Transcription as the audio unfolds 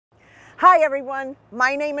Hi everyone,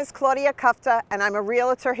 my name is Claudia Kufta and I'm a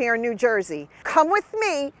realtor here in New Jersey. Come with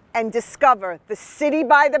me and discover the city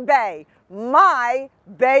by the bay, my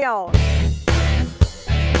Bayonne.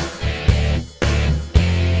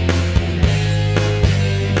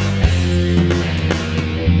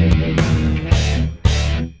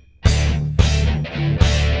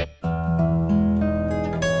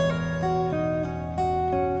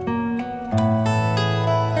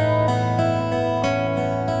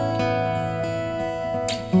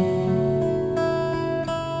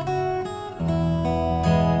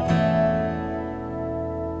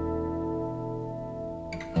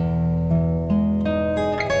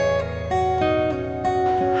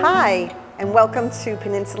 Hi, and welcome to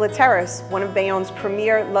Peninsula Terrace, one of Bayonne's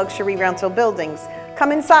premier luxury rental buildings.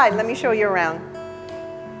 Come inside, let me show you around.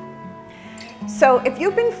 So if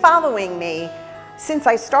you've been following me since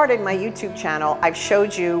I started my YouTube channel, I've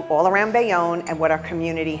showed you all around Bayonne and what our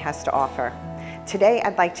community has to offer. Today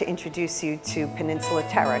I'd like to introduce you to Peninsula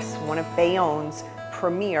Terrace, one of Bayonne's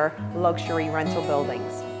premier luxury rental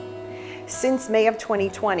buildings. Since May of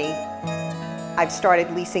 2020, I've started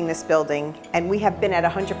leasing this building, and we have been at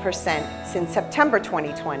 100% since September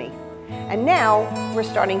 2020. And now we're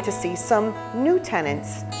starting to see some new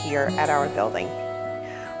tenants here at our building.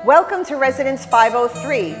 Welcome to Residence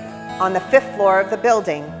 503 on the 5th floor of the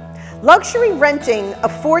building. Luxury renting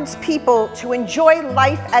affords people to enjoy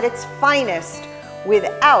life at its finest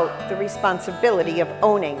without the responsibility of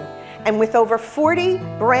owning. And with over 40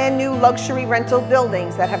 brand new luxury rental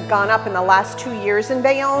buildings that have gone up in the last 2 years in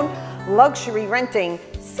Bayonne, luxury renting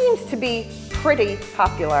seems to be pretty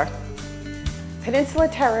popular. Peninsula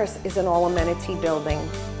Terrace is an all-amenity building.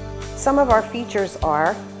 Some of our features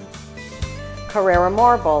are Carrara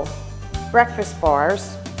marble, breakfast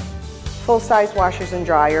bars, full-size washers and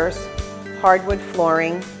dryers, hardwood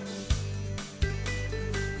flooring.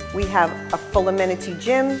 We have a full amenity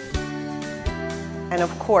gym, and of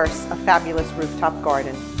course, a fabulous rooftop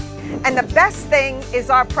garden. And the best thing is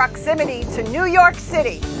our proximity to New York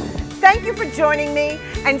City. Thank you for joining me,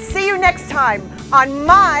 and see you next time on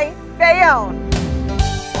My Bayonne.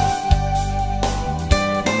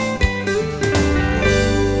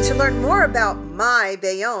 To learn more about My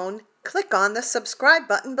Bayonne, click on the subscribe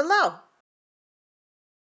button below.